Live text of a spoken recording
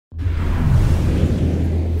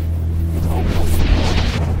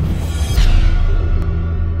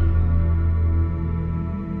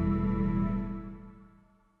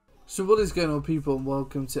So what is going on, people, and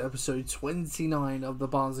welcome to episode 29 of the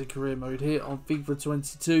Barnsley career mode here on FIFA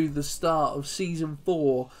 22, the start of season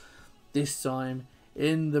 4 this time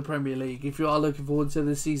in the Premier League. If you are looking forward to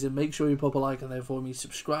this season, make sure you pop a like on there for me,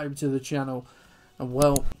 subscribe to the channel, and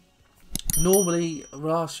well, normally the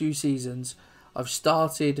last few seasons I've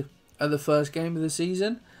started at the first game of the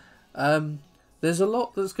season. There's a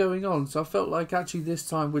lot that's going on, so I felt like actually this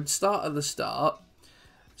time we'd start at the start,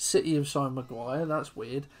 City of Simon Maguire, that's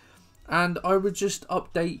weird. And I would just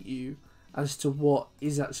update you as to what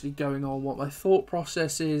is actually going on, what my thought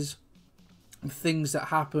process is, things that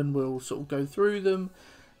happen, we'll sort of go through them.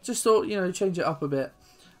 Just thought, you know, change it up a bit.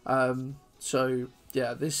 So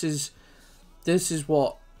yeah, this is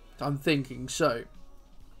what I'm thinking. So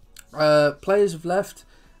players have left.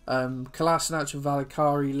 Kolasinac and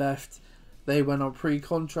Valakari left. They went on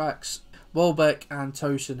pre-contracts. Welbeck and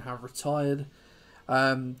Tosin have retired.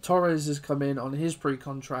 Torres has come in on his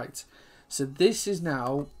pre-contract. So this is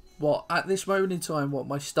now what, at this moment in time, what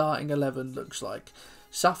my starting 11 looks like.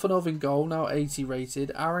 Safanov in goal, now 80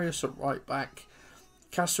 rated. Arias at right back.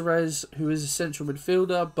 Caceres, who is a central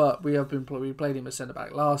midfielder, but we played him at centre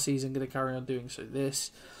back last season. Going to carry on doing so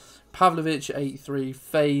this. Pavlovic at 83.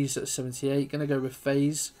 Faze at 78. Going to go with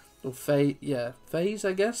Faze, or Faze,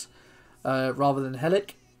 I guess, rather than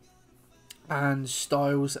Helic. And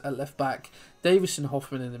Styles at left back. Davis and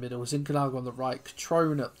Hoffman in the middle. Zinchenko on the right.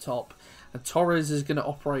 Catrone up top. And Torres is going to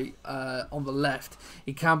operate on the left.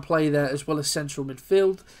 He can play there as well as central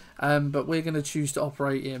midfield. But we're going to choose to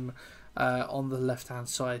operate him on the left-hand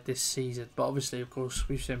side this season. But obviously, of course,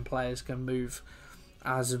 we've seen players can move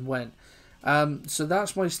as and when. So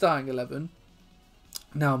that's my starting 11.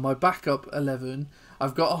 Now, my backup 11.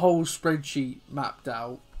 I've got a whole spreadsheet mapped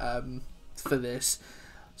out for this.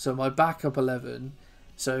 So my backup 11.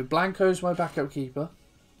 So Blanco's my backup keeper.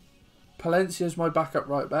 Palencia's my backup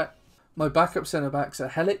right back. My backup centre backs are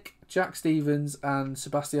Helic, Jack Stevens and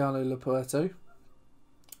Sebastiano Lapuerto.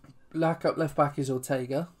 Backup left back is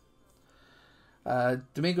Ortega.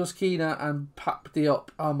 Domingos Quina and Pap Diop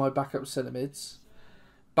are my backup centre mids.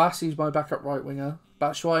 Bassi's my backup right winger.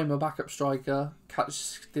 Batshuayi my backup striker.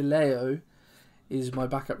 Castileo is my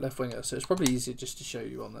backup left winger. So it's probably easier just to show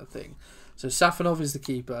you on that thing. So Safanov is the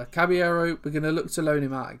keeper. Caballero, we're going to look to loan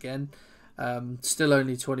him out again. Still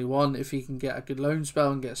only 21. If he can get a good loan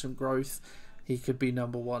spell and get some growth, he could be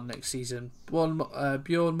number 1 next season.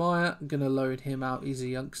 Bjorn Meyer, I'm going to loan him out. He's a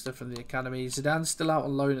youngster from the academy. Zidane's still out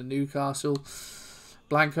on loan at Newcastle.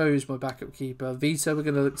 Blanco is my backup keeper. Vito, we're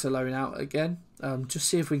going to look to loan out again. Just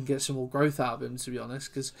see if we can get some more growth out of him, to be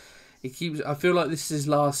honest, because I feel like this is his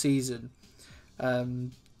last season.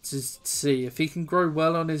 To see if he can grow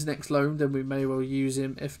well on his next loan, then we may well use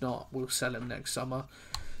him. If not, we'll sell him next summer.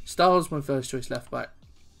 Styles, my first choice left back.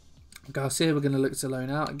 Garcia, we're going to look to loan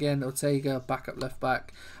out again. Ortega, backup left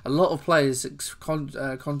back. A lot of players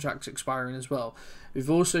contracts expiring as well. We've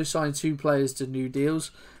also signed 2 players to new deals.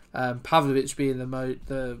 Pavlovic being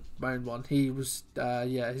the main one. He was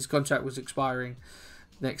his contract was expiring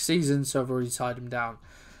next season, so I've already tied him down.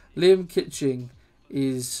 Liam Kitching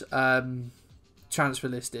is transfer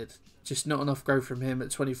listed. Just not enough growth from him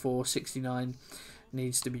at 24, 69.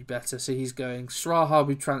 Needs to be better, so he's going. Straha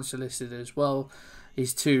we transfer listed as well.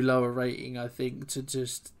 He's too low a rating, I think, to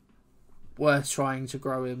just worth trying to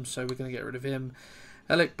grow him, so we're going to get rid of him.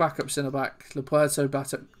 Helic backup centre back. Lapuerto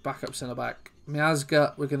backup centre back.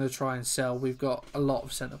 Miazga we're going to try and sell. We've got a lot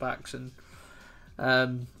of centre backs, and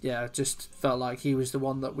yeah, just felt like he was the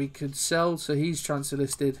one that we could sell, so he's transfer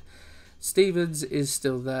listed. Stevens is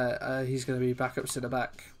still there. He's going to be backup centre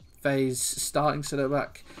back. Faze starting centre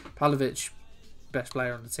back. Pavlovic, best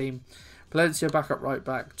player on the team. Palencia backup right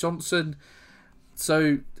back. Johnson.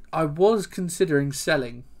 So I was considering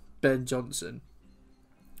selling Ben Johnson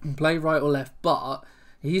and play right or left, but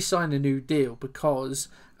he signed a new deal because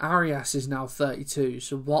Arias is now 32.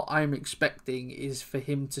 So what I'm expecting is for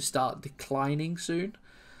him to start declining soon.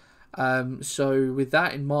 So with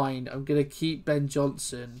that in mind, I'm going to keep Ben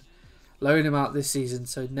Johnson, loan him out this season.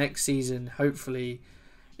 So next season, hopefully,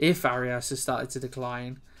 if Arias has started to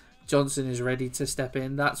decline, Johnson is ready to step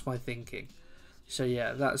in. That's my thinking. So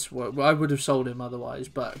yeah, that's what I would have sold him otherwise,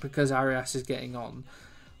 but because Arias is getting on,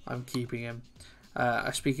 I'm keeping him.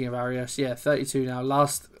 Speaking of Arias, yeah, 32 now.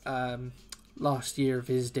 Last year of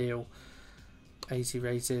his deal, 80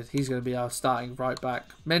 rated. He's going to be our starting right back.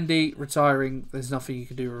 Mendy retiring. There's nothing you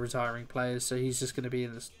can do with retiring players, so he's just going to be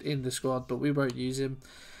in the squad, but we won't use him.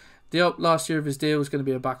 Diop, last year of his deal, is going to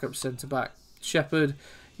be a backup centre back. Shepherd,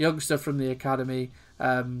 youngster from the academy.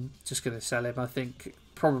 Just going to sell him. I think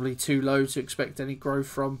probably too low to expect any growth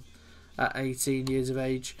from at 18 years of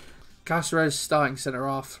age. Caceres starting centre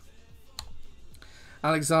half.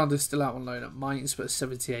 Alexander's still out on loan at Mainz, but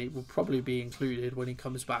 78 will probably be included when he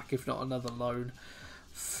comes back, if not another loan.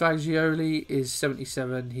 Fagioli is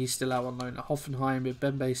 77. He's still out on loan at Hoffenheim.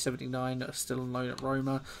 Bembe 79, still on loan at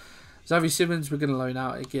Roma. Xavi Simons we're going to loan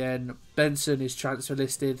out again. Benson is transfer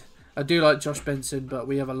listed. I do like Josh Benson, but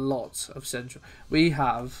we have a lot of central. We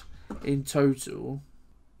have in total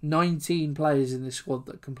 19 players in this squad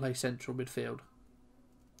that can play central midfield.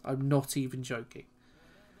 I'm not even joking.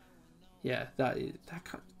 Yeah,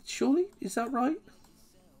 surely is that right?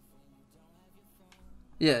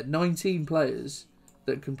 Yeah, 19 players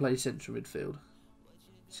that can play central midfield.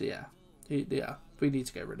 So yeah, we need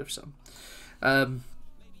to get rid of some.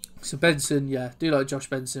 So Benson, yeah, do like Josh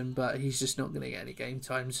Benson, but he's just not going to get any game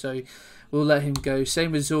time, so we'll let him go.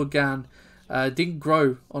 Same with Zorgan. Didn't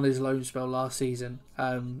grow on his loan spell last season.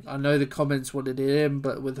 I know the comments wanted him,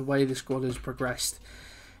 but with the way the squad has progressed,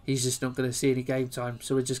 he's just not going to see any game time,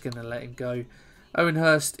 so we're just going to let him go. Owen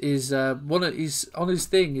Hurst is on his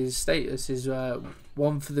thing. His status is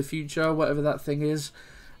one for the future, whatever that thing is.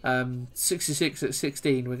 66 at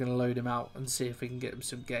 16. We're going to load him out and see if we can get him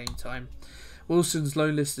some game time. Wilson's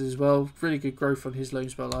loan listed as well. Really good growth on his loan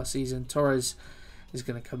spell last season. Torres is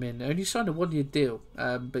going to come in. Only signed a one-year deal,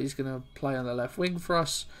 but he's going to play on the left wing for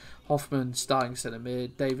us. Hoffman starting centre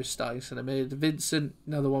mid. Davis starting centre mid. Vincent,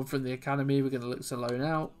 another one from the academy. We're going to look to loan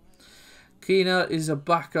out. Keena is a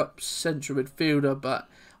backup central midfielder, but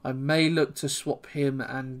I may look to swap him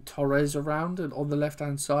and Torres around and on the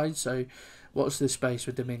left-hand side. So watch this space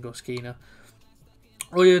with Domingos Keena.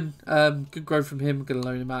 Ryan, good growth from him. I'm going to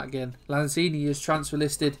loan him out again. Lanzini is transfer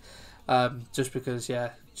listed, just because, yeah,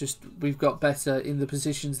 we've got better in the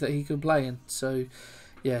positions that he can play in. So,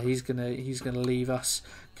 yeah, he's gonna leave us.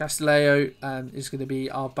 Castillejo is going to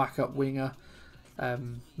be our backup winger,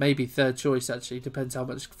 maybe third choice actually. Depends how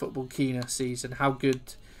much football Keena sees and how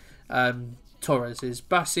good Torres is.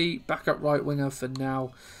 Bassi, backup right winger for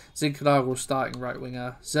now. Zinchenko starting right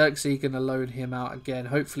winger. Xerxes going to loan him out again.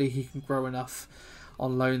 Hopefully he can grow enough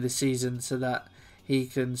on loan this season so that he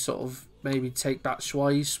can sort of maybe take back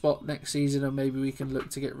Schwei's spot next season, and maybe we can look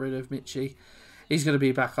to get rid of Michi. He's going to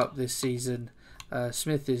be back up this season.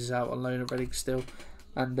 Smith is out on loan at Reading still,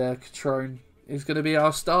 and Catrone is going to be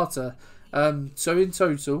our starter. So in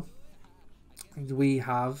total, we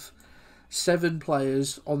have 7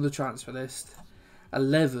 players on the transfer list,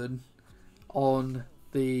 11 on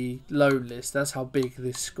the loan list. That's how big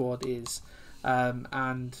this squad is.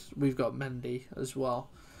 And we've got Mendy as well.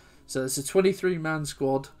 So it's a 23-man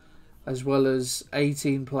squad, as well as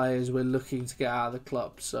 18 players we're looking to get out of the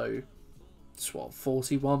club. So it's what,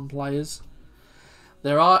 41 players.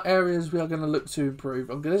 There are areas we are going to look to improve.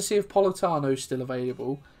 I'm going to see if Politano is still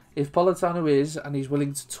available. If Politano is, and he's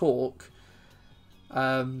willing to talk,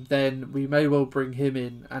 then we may well bring him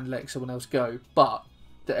in and let someone else go. But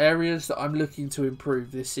the areas that I'm looking to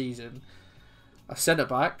improve this season are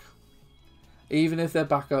centre-back. Even if they're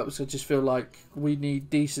backups, I just feel like we need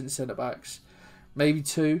decent centre-backs. Maybe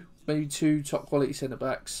two top-quality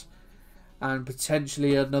centre-backs. And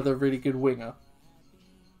potentially another really good winger.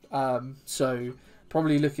 So,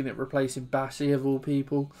 probably looking at replacing Bassi of all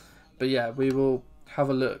people. But yeah, we will have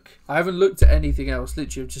a look. I haven't looked at anything else.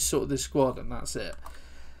 Literally, I've just sorted this squad and that's it.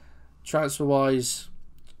 Transfer-wise,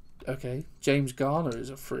 okay, James Garner is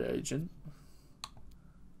a free agent.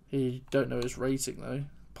 You don't know his rating, though.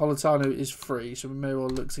 Politano is free, so we may well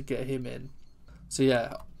look to get him in. So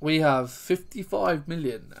yeah, we have 55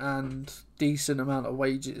 million and decent amount of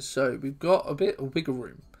wages, so we've got a bit of wiggle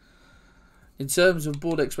room. In terms of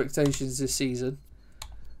board expectations this season,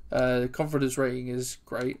 the confidence rating is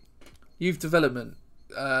great. Youth development,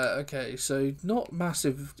 okay, so not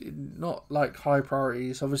massive, not like high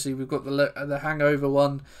priorities. Obviously, we've got the hangover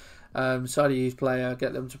one, side youth player,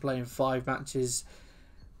 get them to play in 5 matches.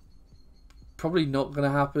 Probably not going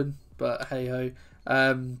to happen, but hey ho.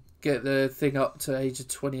 Get the thing up to age of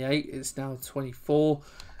 28. It's now 24.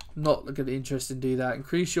 Not going to be interested in do that.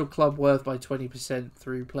 Increase your club worth by 20%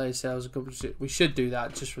 through player sales and competition. We should do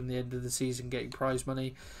that just from the end of the season, getting prize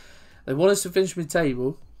money. They want us to finish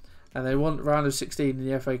mid-table, and they want round of 16 in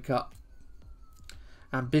the FA Cup.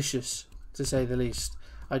 Ambitious, to say the least.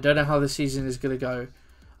 I don't know how the season is going to go.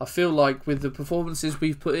 I feel like with the performances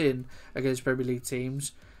we've put in against Premier League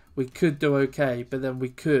teams, we could do okay, but then we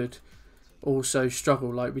could also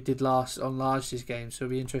struggle like we did on last year's game. So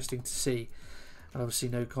it'll be interesting to see. And obviously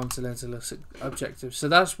no continental objectives. So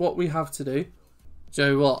that's what we have to do.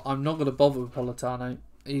 So what? I'm not going to bother with Politano.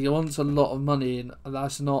 He wants a lot of money, and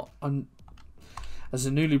that's not. As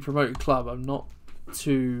a newly promoted club, I'm not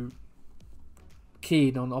too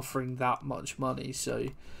keen on offering that much money. So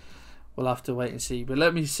we'll have to wait and see. But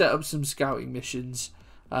let me set up some scouting missions,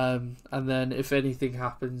 and then if anything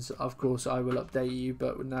happens, of course I will update you.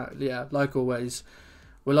 But now, yeah, like always,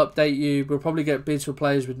 we'll update you. We'll probably get bids for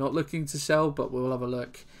players we're not looking to sell, but we'll have a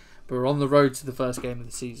look. But we're on the road to the first game of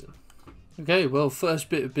the season. Okay, well, first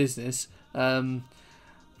bit of business.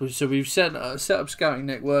 So we've set up scouting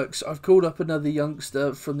networks. I've called up another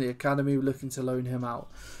youngster from the academy. We're looking to loan him out.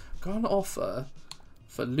 Got an offer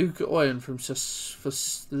for Luca Oyen from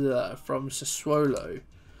Sassuolo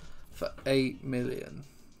for 8 million.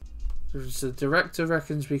 So the director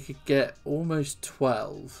reckons we could get almost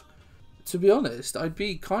 12. To be honest, I'd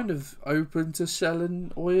be kind of open to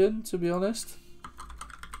selling Oyen, to be honest.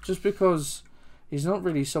 Just because he's not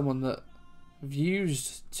really someone that I've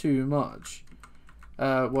used too much.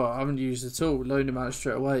 Well, I haven't used at all. Loaned him out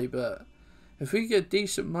straight away. But if we get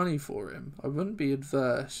decent money for him, I wouldn't be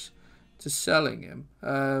adverse to selling him.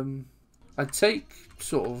 I'd take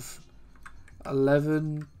sort of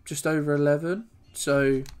 11, just over 11.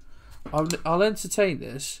 So I'll entertain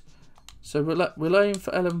this. So we'll aim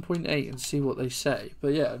for 11.8 and see what they say.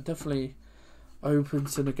 But yeah, I'm definitely open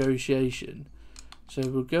to negotiation. So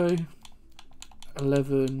we'll go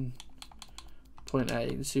 11.8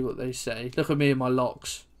 and see what they say. Look at me and my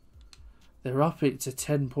locks. They're up it to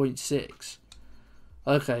 10.6.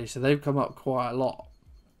 Okay, so they've come up quite a lot.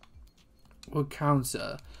 We'll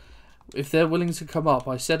counter. If they're willing to come up,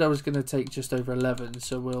 I said I was going to take just over 11,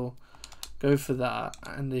 so we'll go for that.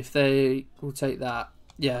 And if they will take that,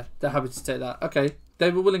 yeah, they're happy to take that. Okay, they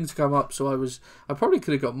were willing to come up, so I probably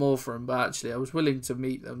could have got more for them, but actually I was willing to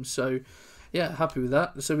meet them. So yeah, happy with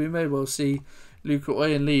that. So we may well see Luca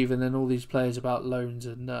Oyen leave, and then all these players about loans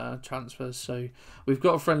and transfers. So we've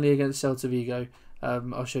got a friendly against Celta Vigo.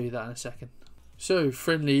 I'll show you that in a second. So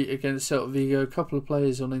friendly against Celta Vigo, a couple of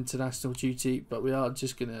players on international duty, but we are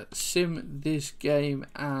just going to sim this game,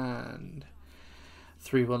 and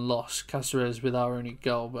 3-1 loss. Cáceres with our only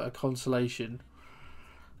goal, but a consolation.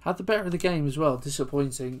 Had the better of the game as well.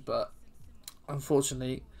 Disappointing, but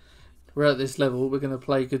unfortunately we're at this level. We're going to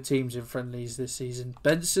play good teams in friendlies this season.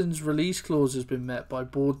 Benson's release clause has been met by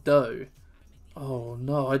Bordeaux. Oh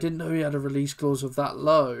no, I didn't know he had a release clause of that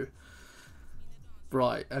low.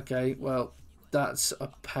 Right, okay, well, that's a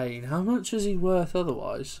pain. How much is he worth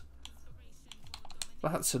otherwise?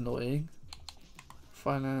 That's annoying.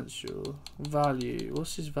 Financial value.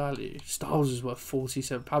 What's his value? Styles is worth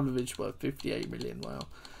 47. Pavlovic worth 58 million. Wow.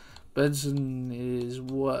 Benson is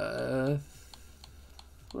worth...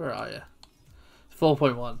 Where are you?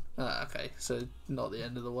 4.1. Okay, so not the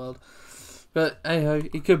end of the world. But hey ho,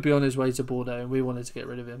 he could be on his way to Bordeaux, and we wanted to get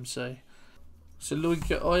rid of him. So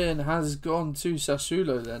Luca Oyen has gone to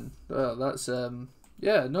Sassuolo then. Well, that's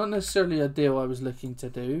yeah, not necessarily a deal I was looking to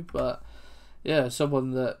do, but yeah,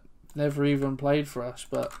 someone that never even played for us,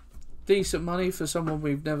 but decent money for someone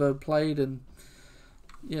we've never played, and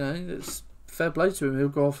you know, it's fair play to him. He'll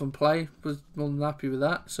go off and play. Was more than happy with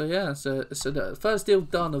that. So yeah, so the first deal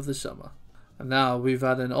done of the summer. And now we've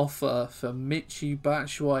had an offer for Michy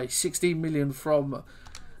Batshuayi, 16 million from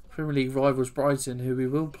Premier League rivals Brighton, who we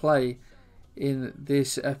will play in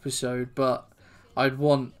this episode. But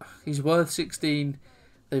he's worth 16.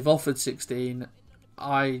 They've offered 16.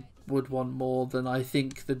 I would want more than I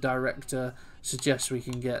think the director suggests we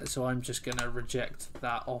can get, so I'm just going to reject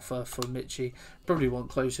that offer for Michy. Probably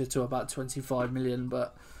want closer to about 25 million,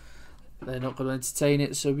 but they're not going to entertain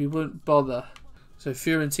it, so we won't bother. So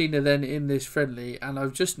Fiorentina then in this friendly, and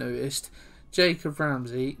I've just noticed Jacob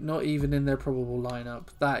Ramsey not even in their probable lineup.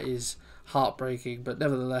 That is heartbreaking, but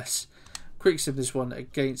nevertheless, quick sim this one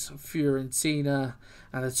against Fiorentina,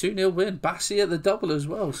 and a 2-0 win. Bassi at the double as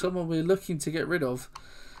well, someone we're looking to get rid of.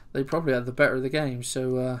 They probably had the better of the game,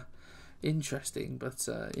 so interesting, but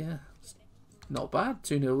yeah, not bad.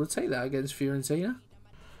 2-0, we'll take that against Fiorentina.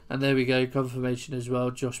 And there we go, confirmation as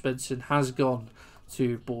well. Josh Benson has gone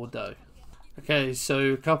to Bordeaux. Okay,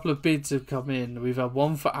 so a couple of bids have come in. We've had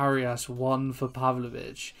one for Arias, one for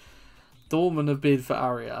Pavlovic. Dortmund have bid for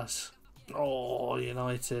Arias. Oh,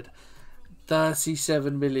 United.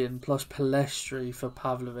 37 million plus Palestri for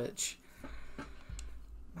Pavlovic.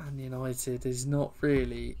 Man United is not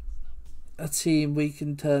really a team we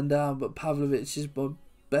can turn down, but Pavlovic is my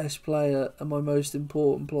best player and my most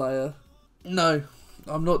important player. No,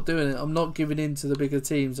 I'm not doing it. I'm not giving in to the bigger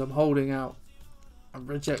teams. I'm holding out. I'm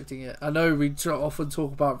rejecting it. I know we often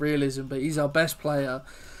talk about realism, but he's our best player,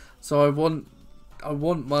 so I want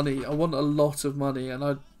money. I want a lot of money, and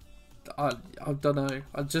I don't know.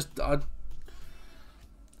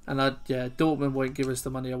 Yeah, Dortmund won't give us the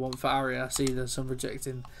money I want for Arias either, so I'm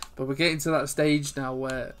rejecting. But we're getting to that stage now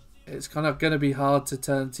where it's kind of going to be hard to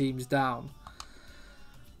turn teams down.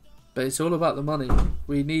 But it's all about the money.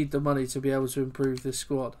 We need the money to be able to improve this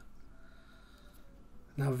squad.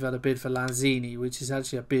 Now we've had a bid for Lanzini, which is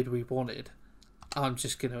actually a bid we wanted. I'm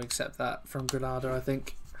just going to accept that from Granada, I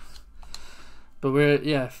think. But we're,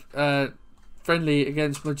 yeah, friendly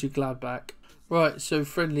against Mönchengladbach. Right, so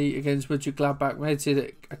friendly against Mönchengladbach. We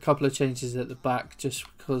made a couple of changes at the back just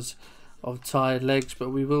because of tired legs, but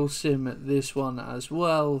we will sim this one as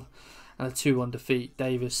well. And a 2-1 defeat.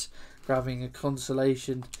 Davis grabbing a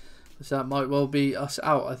consolation. So that might well be us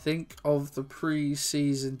out, I think, of the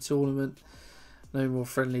pre-season tournament. No more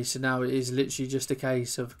friendly, so now it is literally just a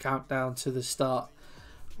case of countdown to the start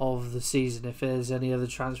of the season. If there's any other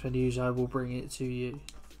transfer news, I will bring it to you.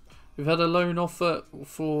 We've had a loan offer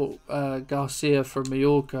for Garcia from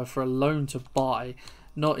Mallorca for a loan to buy.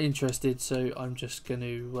 Not interested, so I'm just going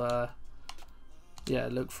to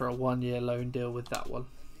look for a 1-year loan deal with that one.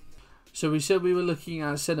 So we said we were looking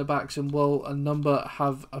at centre backs, and well, a number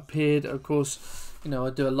have appeared. Of course, you know, I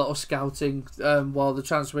do a lot of scouting while the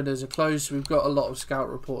transfer windows are closed. So we've got a lot of scout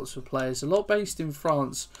reports for players, a lot based in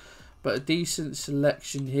France, but a decent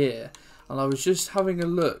selection here. And I was just having a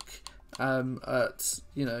look at,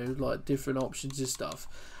 you know, like different options and stuff.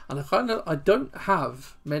 And I don't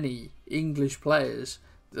have many English players.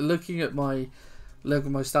 Looking at my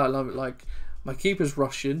start line, like my keeper's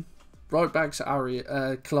Russian. Right backs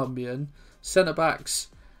are Colombian. Centre backs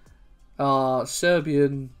are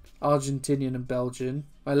Serbian, Argentinian and Belgian.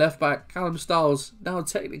 My left back, Callum Styles, now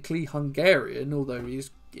technically Hungarian, although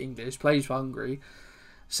he's English, plays for Hungary.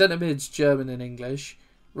 Centre mid's German and English.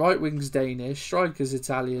 Right wing's Danish. Striker's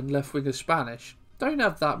Italian. Left winger's Spanish. Don't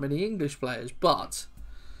have that many English players, but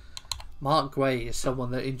Mark Guay is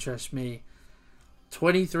someone that interests me.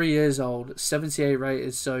 23 years old, 78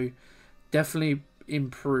 rated, so definitely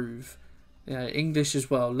improve. Yeah, English as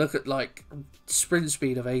well. Look at like sprint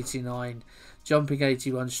speed of 89, jumping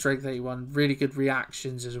 81, strength 81, really good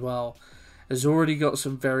reactions as well. Has already got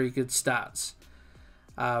some very good stats,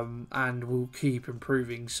 and will keep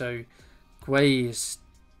improving. So Guay is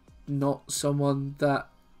not someone that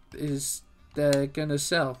is they're gonna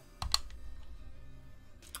sell.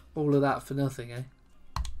 All of that for nothing, eh?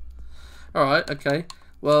 All right, okay.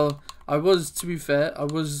 Well, to be fair, I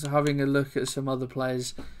was having a look at some other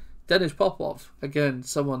players. Dennis Popov, again,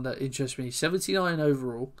 someone that interests me. 79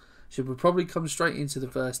 overall. So would probably come straight into the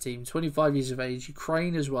first team. 25 years of age.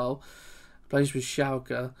 Ukraine as well. Plays with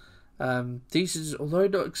Schalke. Decent, although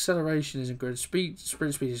the acceleration isn't good. Sprint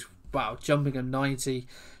speed is, wow, jumping at 90.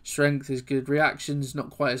 Strength is good. Reactions, not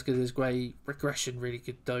quite as good as Gray. Regression, really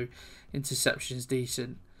good though. Interceptions,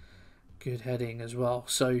 decent. Good heading as well.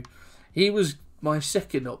 So he was my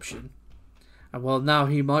second option. And well, now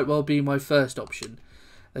he might well be my first option.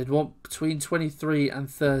 They'd want between 23 and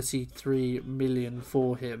 33 million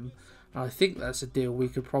for him. And I think that's a deal we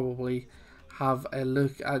could probably have a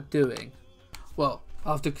look at doing. Well,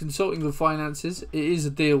 after consulting the finances, it is a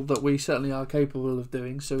deal that we certainly are capable of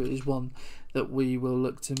doing. So it is one that we will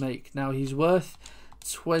look to make. Now, he's worth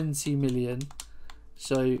 20 million.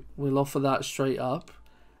 So we'll offer that straight up.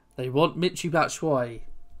 They want Michy Batshuayi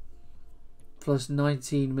plus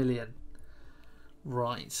 19 million.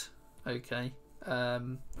 Right. Okay.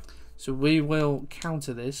 So we will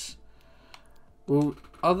counter this. We'll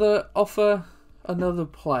offer another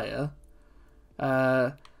player.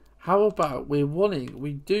 How about we want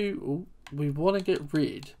to get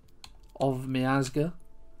rid of Miazga.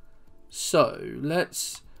 So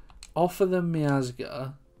let's offer them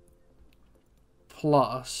Miazga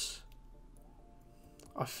plus.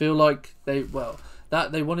 I feel like they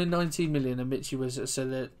wanted 19 million and Michy was, so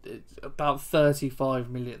that it's about 35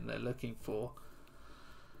 million they're looking for.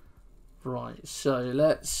 Right, so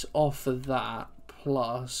let's offer that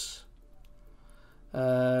plus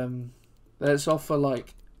let's offer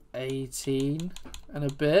like 18 and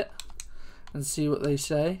a bit and see what they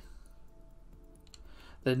say.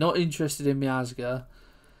 They're not interested in Miazga,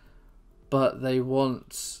 but they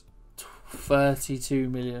want 32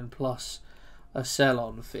 million plus a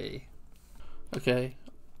sell-on fee. Okay,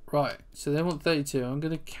 right, so they want 32. I'm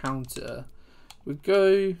going to counter. We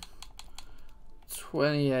go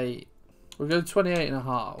 28. We'll go 28 and a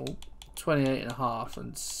half. 28 and a half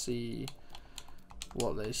and see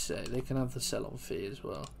what they say. They can have the sell-on fee as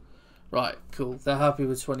well. Right, cool. They're happy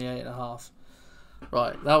with 28 and a half.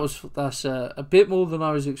 Right, that's a bit more than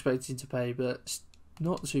I was expecting to pay, but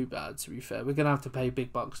not too bad to be fair. We're going to have to pay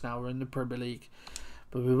big bucks now. We're in the Premier League,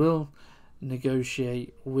 but we will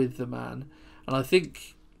negotiate with the man. And I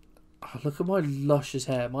think, oh, look at my luscious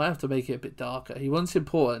hair. Might have to make it a bit darker. He wants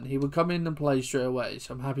important. He would come in and play straight away,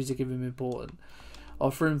 so I'm happy to give him important.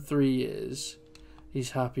 Offer him 3 years.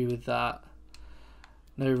 He's happy with that.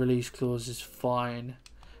 No release clause is fine.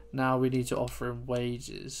 Now we need to offer him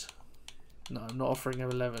wages. No, I'm not offering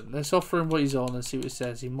him 11. Let's offer him what he's on and see what it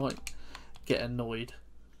says. He might get annoyed.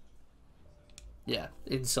 Yeah,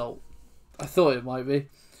 insult. I thought it might be.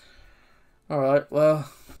 Alright,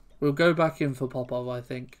 well, we'll go back in for Popov, I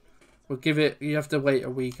think. We'll give it, you have to wait a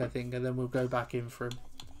week, I think, and then we'll go back in for him.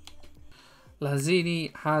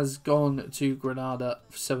 Lanzini has gone to Granada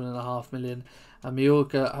for 7.5 million, and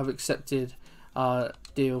Mallorca have accepted our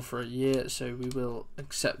deal for a year, so we will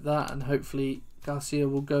accept that, and hopefully Garcia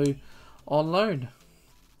will go on loan.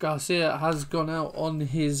 Garcia has gone out on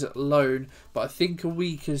his loan, but I think a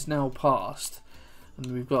week has now passed, and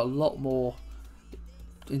we've got a lot more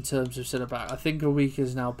in terms of centre back. I think a week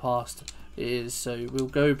has now passed. It is, so we'll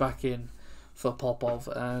go back in for Popov,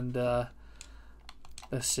 and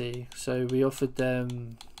let's see. So we offered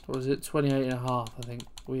them, what was it, 28.5? I think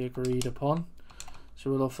we agreed upon.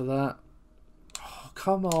 So we'll offer that. Oh,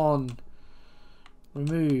 come on,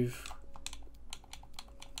 remove.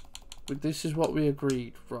 But this is what we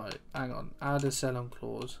agreed, right? Hang on, add a sell-on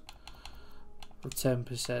clause of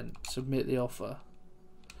 10%. Submit the offer.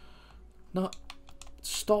 Not.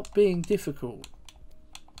 Stop being difficult.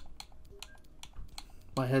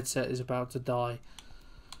 My headset is about to die.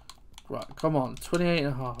 Right, come on,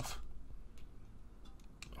 28.5.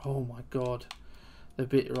 Oh my god. The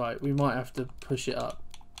bit right, we might have to push it up.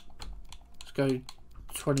 Let's go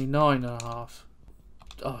 29.5.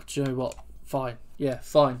 Oh, do you know what? Fine. Yeah,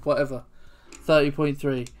 fine, whatever.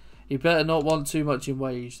 30.3. You better not want too much in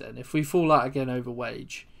wage then. If we fall out again over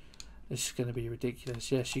wage, this is going to be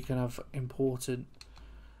ridiculous. Yes, you can have important.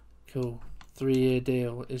 Cool. 3-year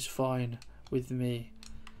deal is fine with me.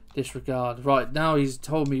 Disregard. Right, now he's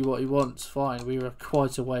told me what he wants. Fine. We were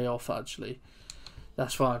quite a way off, actually.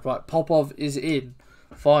 That's fine. Right, Popov is in.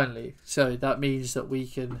 Finally. So that means that we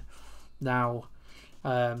can now...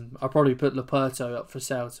 I'll probably put Leperto up for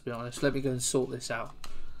sale, to be honest. Let me go and sort this out.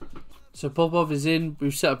 So Popov is in.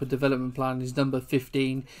 We've set up a development plan. He's number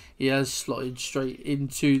 15. He has slotted straight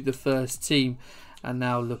into the first team. And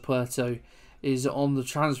now Leperto is on the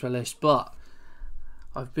transfer list, but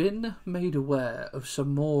I've been made aware of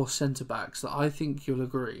some more centre-backs that I think you'll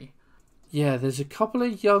agree. Yeah, there's a couple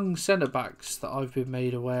of young centre-backs that I've been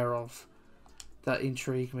made aware of that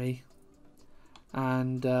intrigue me,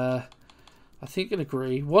 and I think you'll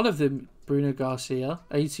agree. One of them, Bruno Garcia,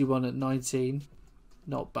 81 at 19,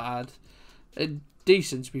 not bad,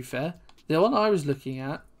 decent to be fair. The one I was looking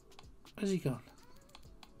at, where's he gone?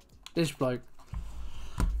 This bloke.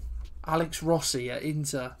 Alex Rossi at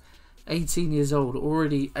Inter, 18 years old,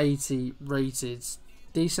 already 80 rated,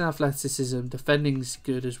 decent athleticism, defending's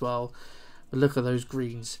good as well, but look at those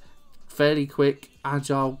greens, fairly quick,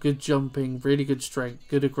 agile, good jumping, really good strength,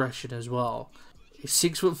 good aggression as well. He's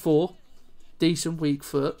 6'4", decent weak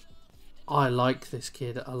foot. I like this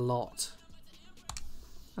kid a lot,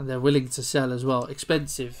 and they're willing to sell as well.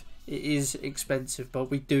 Expensive, it is expensive, but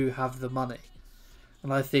we do have the money,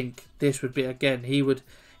 and I think this would be, again, he'd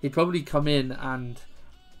probably come in and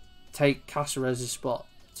take Caceres' spot.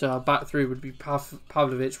 So our back three would be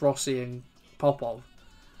Pavlovic, Rossi and Popov.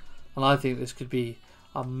 And I think this could be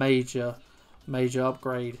a major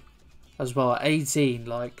upgrade as well. At 18,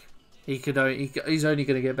 like, he's only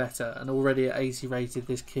going to get better. And already at 80 rated,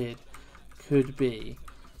 this kid could be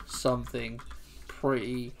something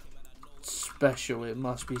pretty special, it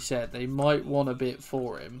must be said. They might want a bit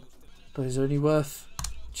for him, but he's only worth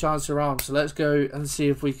chance around. So let's go and see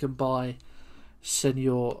if we can buy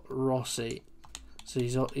Senor Rossi. So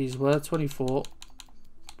he's worth 24.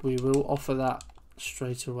 We will offer that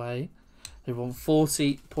straight away. They want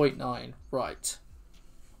 40.9. Right.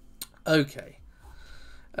 Okay.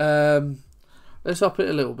 Let's up it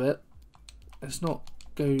a little bit. Let's not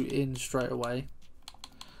go in straight away.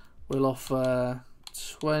 We'll offer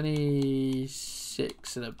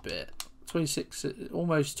 26 and a bit. 26,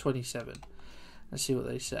 almost 27. Let's see what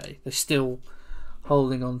they say. They're still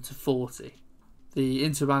holding on to 40. The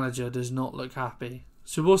Inter manager does not look happy.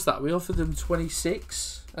 So what's that? We offered them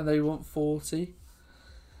 26 and they want 40.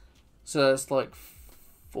 So that's like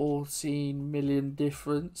 14 million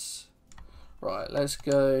difference. Right, let's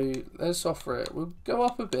go. Let's offer it. We'll go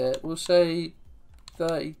up a bit. We'll say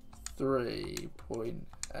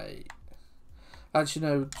 33.8. Actually,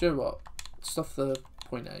 no, do you know what? Stuff the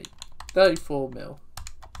 0.8. 34 mil.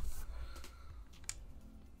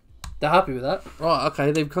 They're happy with that. Right,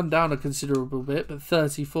 okay, they've come down a considerable bit, but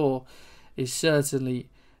 34 is certainly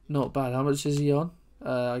not bad. How much is he on?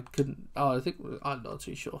 I couldn't... Oh, I think... I'm not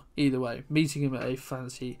too sure. Either way, meeting him at a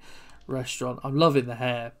fancy restaurant. I'm loving the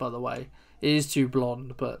hair, by the way. It is too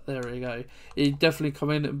blonde, but there we go. He'd definitely come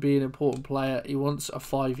in and be an important player. He wants a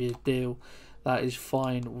 5-year deal. That is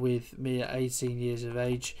fine with me at 18 years of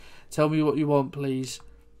age. Tell me what you want, please.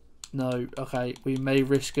 No. Okay, we may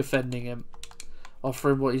risk offending him.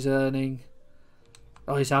 Offer him what he's earning.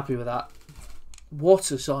 Oh, he's happy with that. What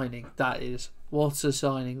a signing that is. What a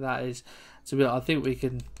signing that is. To be honest, I think we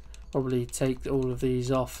can probably take all of these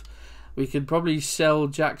off. We could probably sell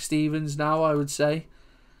Jack Stevens now, I would say.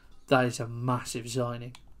 That is a massive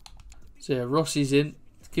signing. So yeah, Rossi's in,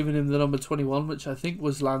 giving him the number 21, which I think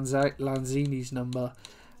was Lanzini's number.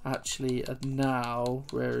 Actually, now,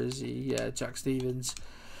 where is he? Yeah, Jack Stevens.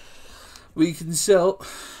 We can sell,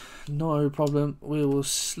 no problem. We will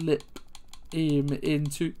slip him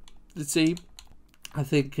into the team. I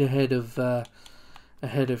think ahead of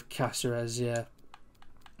Caceres, yeah.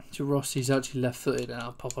 So Rossi's actually left-footed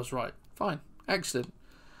and Popper's right. Fine, excellent,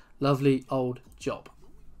 lovely old job.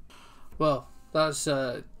 Well, that's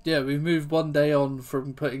yeah. We've moved one day on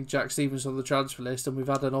from putting Jack Stevens on the transfer list, and we've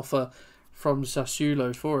had an offer from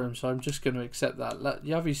Sassuolo for him. So I'm just going to accept that.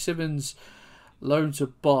 Xavi Simons loan to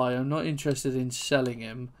buy. I'm not interested in selling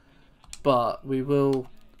him, but we will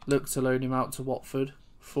look to loan him out to Watford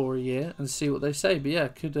for a year and see what they say. But yeah,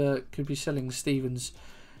 could be selling Stevens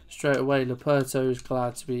straight away. Leperto is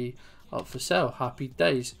glad to be up for sale. Happy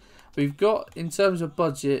days. We've got, in terms of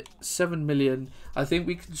budget, 7 million. I think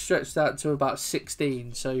we can stretch that to about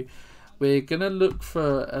 16. So we're going to look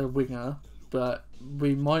for a winger, but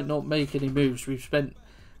we might not make any moves. We've spent,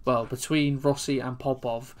 well, between Rossi and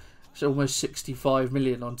Popov, it's almost 65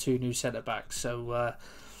 million on 2 new centre-backs. So,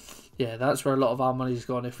 yeah, that's where a lot of our money's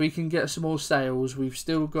gone. If we can get some more sales, we've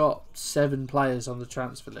still got 7 players on the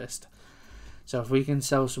transfer list. So if we can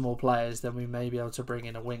sell some more players, then we may be able to bring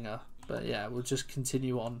in a winger. But yeah, we'll just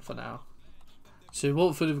continue on for now. So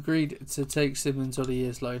Watford have agreed to take Simmons on a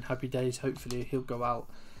year's loan. Happy days. Hopefully he'll go out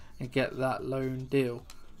and get that loan deal.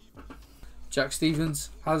 Jack Stevens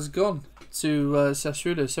has gone to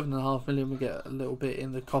Sassuolo. 7.5 million. We get a little bit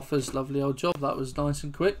in the coffers. Lovely old job. That was nice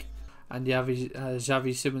and quick. And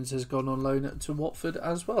Xavi Simons has gone on loan to Watford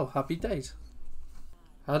as well. Happy days.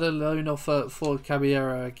 Had a loan offer for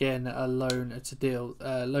Caballero, again a loan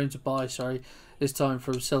to buy, sorry, this time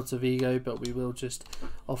from Celta Vigo, but we will just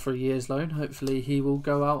offer a year's loan. Hopefully he will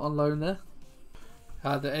go out on loan there.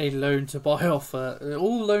 Had a loan to buy offer,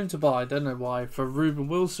 all loan to buy, I don't know why, for Ruben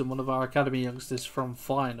Wilson, one of our academy youngsters from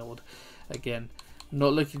Feyenoord. Again,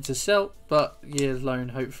 not looking to sell, but year's loan,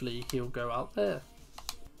 hopefully he'll go out there.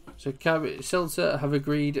 So Celta have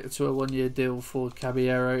agreed to a 1-year deal for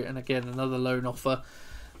Caballero, and again another loan offer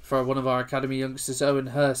for one of our academy youngsters, Owen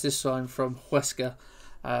Hurst, this time from Huesca.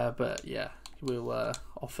 But yeah, we'll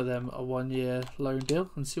offer them a 1-year loan deal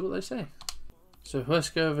and see what they say. So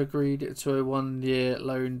Huesca have agreed to a 1-year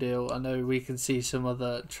loan deal. I know we can see some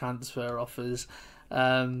other transfer offers.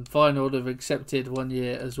 Feyenoord have accepted 1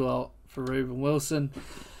 year as well for Ruben Wilson.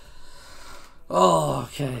 Oh,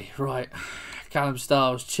 okay, right. Callum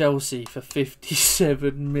Styles, Chelsea for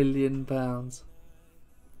 £57 million.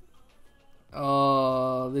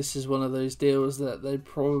 Oh, this is one of those deals that they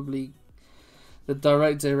probably, the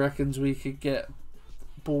director reckons we could get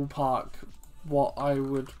ballpark what I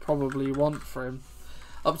would probably want for him.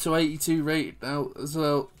 Up to 82 rated now as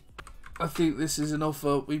well. I think this is an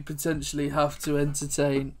offer we potentially have to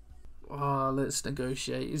entertain. Let's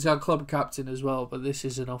negotiate. He's our club captain as well, but this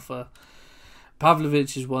is an offer.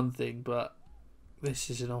 Pavlovic is one thing, but this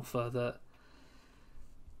is an offer that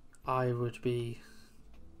I would be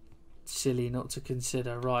silly not to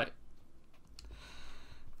consider. Right,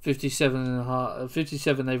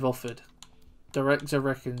 57 they've offered. Director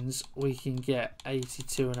reckons we can get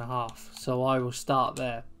 82.5, so I will start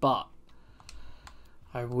there, but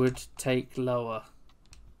I would take lower.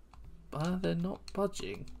 But they're not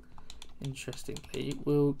budging. Interestingly,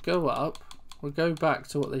 we'll go up. We'll go back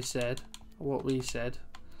to what they said, what we said.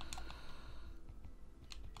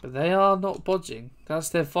 But they are not budging. That's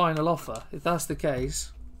their final offer. If that's the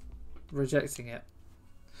case, rejecting it.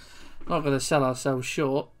 Not going to sell ourselves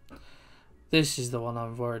short. This is the one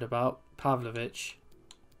I'm worried about. Pavlovic.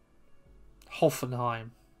 Hoffenheim.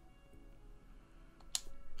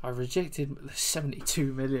 I rejected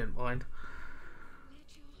 72 million, mind.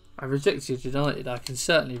 I rejected United. I can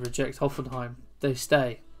certainly reject Hoffenheim. They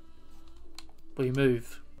stay. We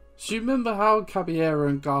move. So you remember how Caballero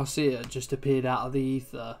and Garcia just appeared out of the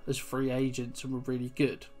ether as free agents and were really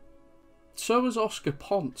good? So was Oscar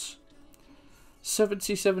Ponce.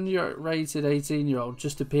 77 rated 18-year-old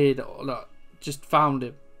just appeared, just found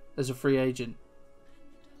him as a free agent.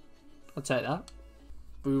 I'll take that.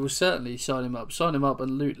 we will certainly sign him up. Sign him up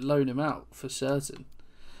and loan him out for certain.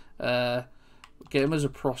 Get him as a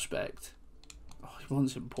prospect. Oh, he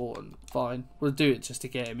wants important. Fine. We'll do it just to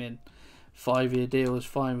get him in. 5-year deal is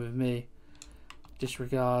fine with me.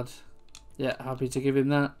 Disregard. Yeah, happy to give him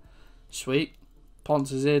that. Sweet.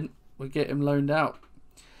 Ponce is in. We'll get him loaned out.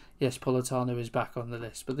 Yes, Politano is back on the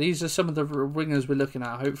list. But these are some of the wingers we're looking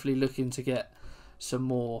at. Hopefully looking to get some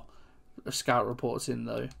more scout reports in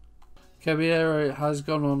though. Caballero has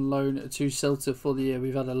gone on loan to Celta for the year.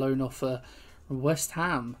 We've had a loan offer from West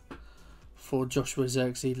Ham for Joshua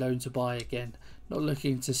Zirkzee, loan to buy again. Not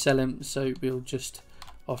looking to sell him, so we'll just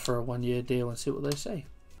offer a 1-year deal and see what they say.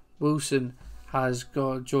 Wilson has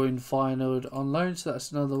joined Feyenoord on loan, so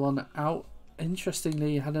that's another one out.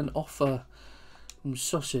 Interestingly, had an offer from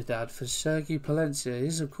Sociedad for Sergi Palencia.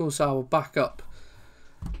 He's of course our backup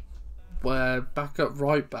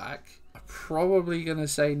right back. I'm probably going to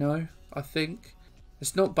say no. I think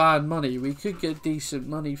it's not bad money. We could get decent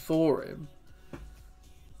money for him,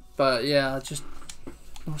 but yeah, just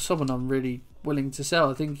not someone I'm really willing to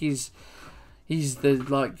sell. I think he's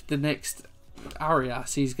the next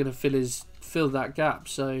Arias. He's going to fill that gap.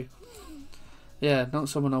 So yeah, not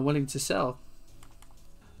someone I'm willing to sell.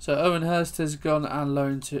 So Owen Hurst has gone on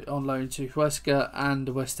loan to Huesca and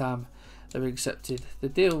West Ham. They've accepted the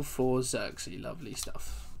deal for Zirkzee. Lovely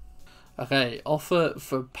stuff. Okay, offer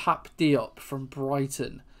for Pap Diop from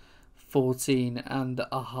Brighton,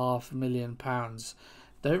 £14.5 million.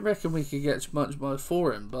 Don't reckon we could get much more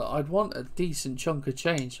for him, but I'd want a decent chunk of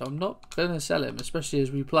change. I'm not going to sell him, especially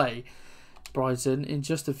as we play Brighton in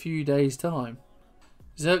just a few days' time.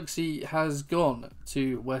 Zirkzee has gone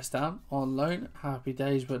to West Ham on loan. Happy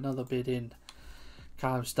days, but another bid in.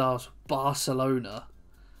 Callum Stars, Barcelona,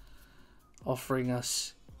 offering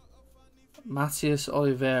us Matias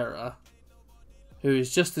Oliveira, who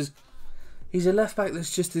is just as... He's a left back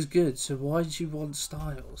that's just as good, so why do you want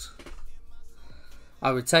Styles?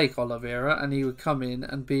 I would take Oliveira and he would come in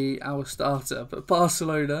and be our starter, but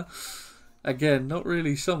Barcelona, again, not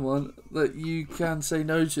really someone that you can say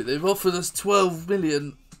no to. They've offered us 12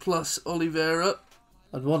 million plus Oliveira.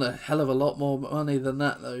 I'd want a hell of a lot more money than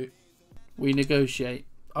that though. We negotiate.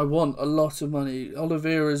 I want a lot of money.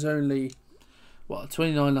 Oliveira's only, what,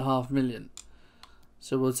 29.5 million.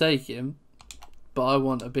 So we'll take him, but I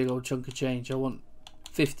want a big old chunk of change. I want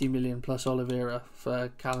 50 million plus Oliveira for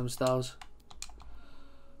Callum Styles.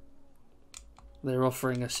 They're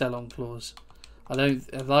offering a sell-on clause.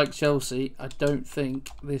 Like Chelsea, I don't think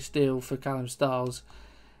this deal for Callum Styles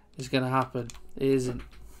is going to happen. It isn't.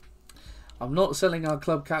 I'm not selling our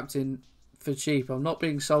club captain for cheap. I'm not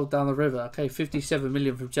being sold down the river. Okay, 57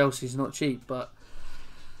 million from Chelsea is not cheap, but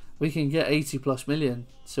we can get 80 plus million,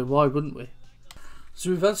 so why wouldn't we? So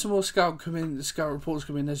we've had some more scout reports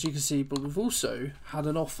come in, as you can see, but we've also had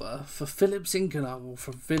an offer for Philip Zinckernagel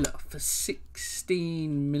from Villa for £16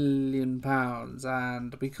 million,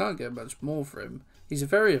 and we can't get much more for him. He's a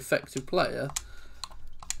very effective player.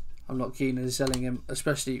 I'm not keen on selling him,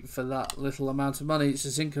 especially for that little amount of money, so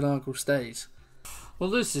Zinckernagel stays. Well,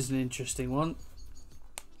 this is an interesting one.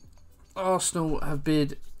 Arsenal have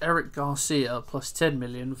bid Eric Garcia plus 10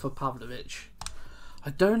 million for Pavlovic. I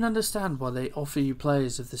don't understand why they offer you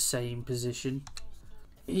players of the same position.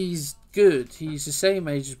 He's good. He's the same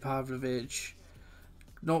age as Pavlovic.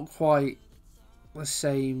 Not quite the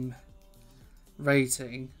same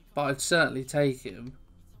rating, but I'd certainly take him.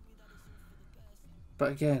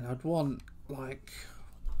 But again, I'd want like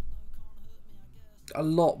a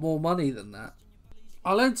lot more money than that.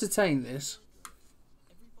 I'll entertain this,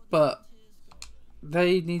 but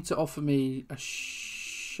they need to offer me a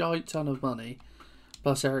shite ton of money.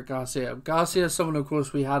 Plus Eric Garcia. Garcia is someone, of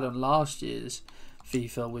course, we had on last year's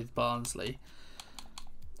FIFA with Barnsley.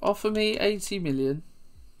 Offer me 80 million.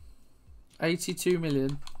 82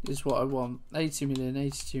 million is what I want. 80 million,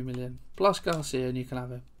 82 million. Plus Garcia and you can have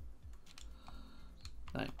him.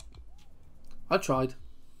 No. I tried.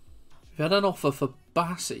 We've had an offer for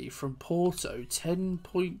Bassi from Porto.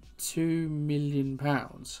 £10.2 million.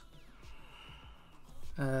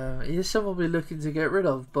 He is someone we're looking to get rid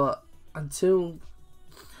of, but until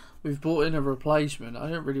we've brought in a replacement, I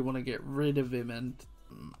don't really want to get rid of him, and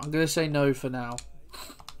I'm going to say no for now.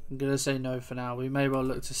 We may well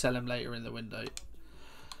look to sell him later in the window.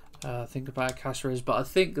 Think about Cáceres, but I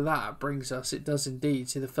think that brings us, it does indeed,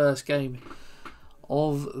 to the first game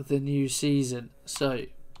of the new season. So,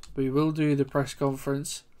 we will do the press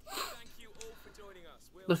conference.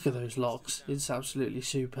 Look at those locks. It's absolutely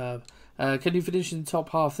superb. Can you finish in the top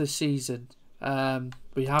half this season?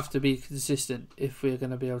 We have to be consistent if we're going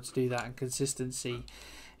to be able to do that, and consistency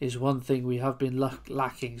is one thing we have been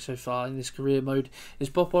lacking so far in this career mode. Is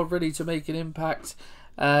Popov ready to make an impact?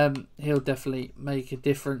 He'll definitely make a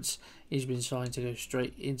difference. He's been signed to go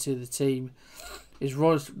straight into the team. Is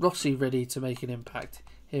Rossi ready to make an impact?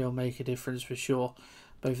 He'll make a difference for sure.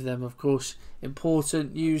 Both of them, of course,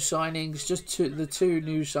 important new signings. Just the two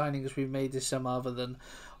new signings we've made this summer, other than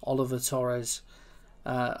Oliver Torres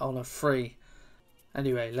on a free.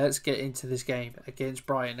 Anyway, let's get into this game against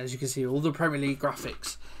Brighton. As you can see, all the Premier League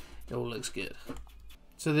graphics, it all looks good.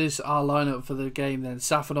 So this is our lineup for the game then.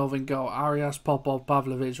 Safanov in goal, Arias, Popov,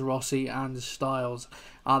 Pavlovic, Rossi and Styles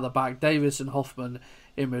at the back. Davis and Hoffman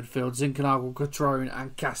in midfield. Zinchenko, Cutrone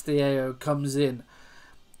and Castillejo comes in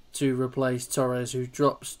to replace Torres, who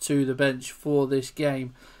drops to the bench for this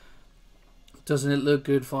game. Doesn't it look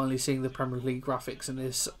good finally seeing the Premier League graphics in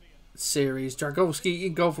this series? Dragowski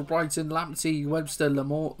in goal for Brighton, Lamptey, Webster,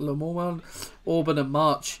 Lamorman, Orban and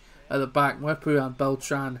March at the back, Mwepu and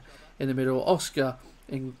Beltran in the middle, Oscar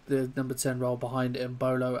in the number 10 role behind him,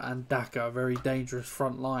 Bolo and Daka, a very dangerous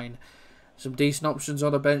front line. Some decent options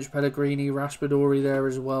on the bench, Pellegrini, Raspadori there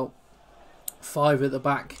as well. 5 at the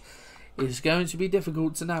back is going to be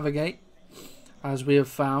difficult to navigate, as we have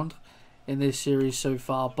found in this series so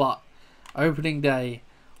far, but opening day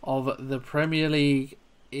of the Premier League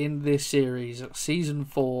in this series, season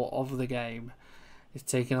 4 of the game.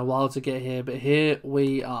 It's taken a while to get here, but here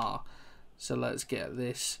we are. So let's get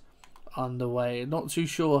this underway. Not too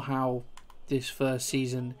sure how this first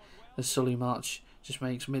season of Sully March just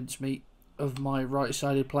makes mincemeat of my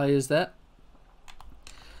right-sided players there.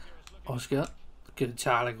 Oscar, good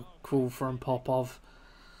tackling, cool from Popov.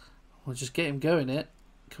 We'll just get him going it,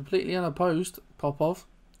 completely unopposed, Popov,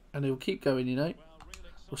 and he'll keep going, you know.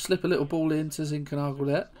 We'll slip a little ball into Zinchenko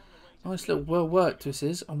there. Nice little well worked this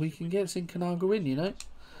is, and we can get Zinchenko in, you know.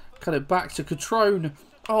 Cut it back to Cutrone.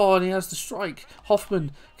 Oh, and he has the strike.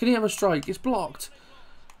 Hoffman, can he have a strike? It's blocked.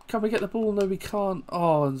 Can we get the ball? No, we can't.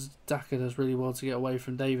 Oh, and Daka does really well to get away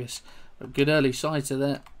from Davis. A good early sighter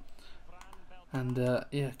there. And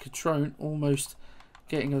yeah, Cutrone almost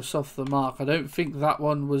getting us off the mark. I don't think that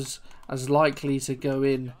one was as likely to go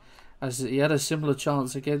in, as he had a similar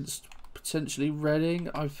chance against potentially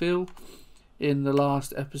Reading, I feel, in the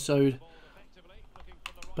last episode.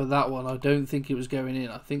 But that one, I don't think it was going in.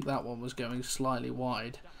 I think that one was going slightly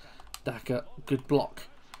wide. Daka, good block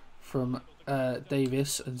from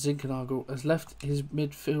Davis, and Zinchenko has left his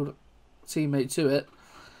midfield teammate to it.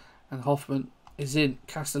 And Hoffman is in.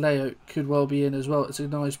 Castillejo could well be in as well. It's a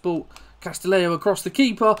nice ball. Castillejo across the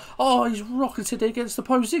keeper. Oh, he's rocketed against the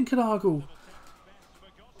post. Zinchenko.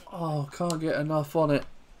 Oh, can't get enough on it.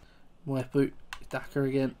 Mwepu, Daka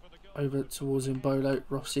again, over towards Mbolo,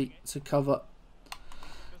 Rossi to cover,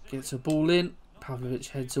 gets a ball in, Pavlovic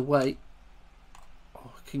heads away,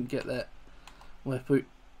 oh, couldn't get there, Mwepu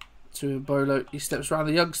to Mbolo, he steps around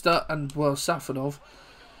the youngster, and well, Safanov,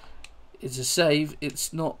 it's a save.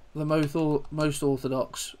 It's not the most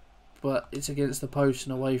orthodox, but it's against the post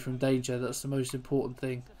and away from danger. That's the most important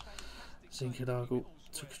thing. Zinchenko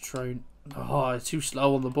to Cutrone. Oh, too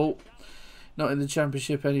slow on the ball. Not in the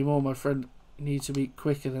Championship anymore, my friend. You need to be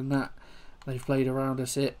quicker than that. They've played around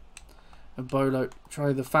us it. And Bolo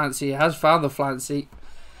trying the fancy. He has found the fancy.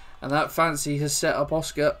 And that fancy has set up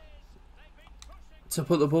Oscar to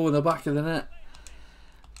put the ball in the back of the net.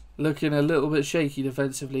 Looking a little bit shaky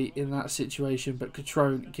defensively in that situation. But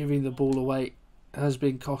Cutrone giving the ball away has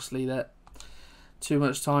been costly there. Too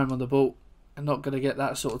much time on the ball. And not going to get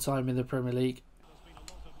that sort of time in the Premier League.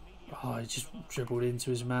 Oh, he just dribbled into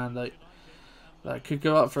his man though. That could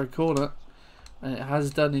go up for a corner, and it has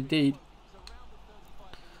done indeed.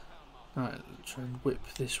 Alright, try and whip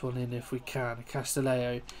this one in if we can.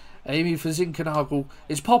 Castillejo aiming for Zinchenko.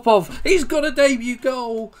 It's Popov. He's got a debut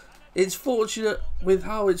goal. It's fortunate with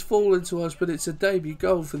how it's fallen to us, but it's a debut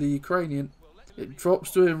goal for the Ukrainian. It drops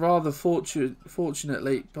to him rather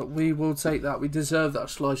fortunately, but we will take that. We deserve that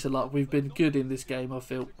slice of luck. We've been good in this game, I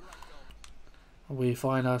feel. We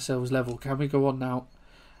find ourselves level. Can we go on now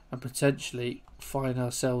and potentially find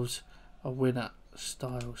ourselves a winner?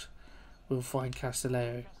 Styles. We'll find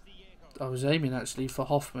Castillejo. I was aiming actually for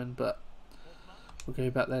Hoffman, but we'll go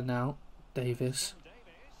back there now. Davis.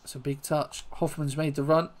 It's a big touch. Hoffman's made the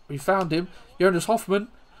run. We found him. Jonas Hoffman.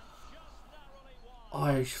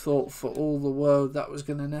 I thought for all the world that was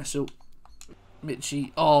going to nestle.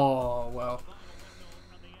 Mitchie. Oh, well.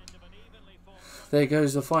 There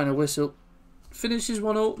goes the final whistle. Finishes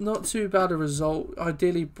 1-1, not too bad a result.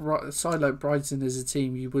 Ideally, a side like Brighton as a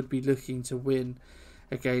team you would be looking to win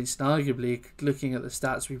against. And arguably, looking at the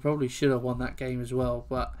stats, we probably should have won that game as well.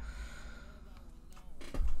 But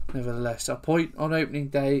nevertheless, a point on opening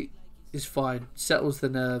day is fine. Settles the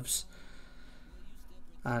nerves.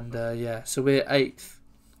 And yeah, so we're 8th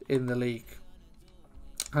in the league.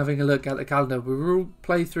 Having a look at the calendar, we will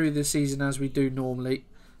play through this season as we do normally.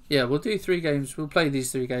 Yeah, we'll do 3 games. We'll play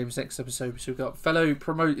these 3 games next episode. So we've got fellow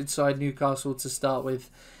promoted side Newcastle to start with,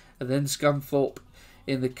 and then Scunthorpe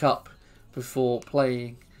in the Cup before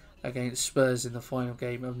playing against Spurs in the final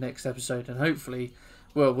game of next episode. And hopefully,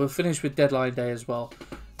 well, we'll finish with deadline day as well.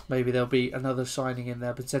 Maybe there'll be another signing in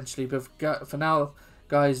there potentially. But for now,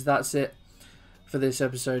 guys, that's it for this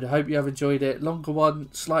episode. I hope you have enjoyed it. Longer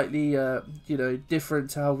one, slightly different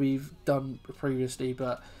to how we've done previously,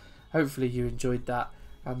 but hopefully you enjoyed that.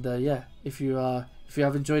 And yeah, if you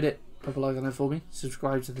have enjoyed it, pop a like on it for me,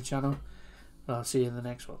 subscribe to the channel, and I'll see you in the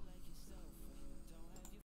next one.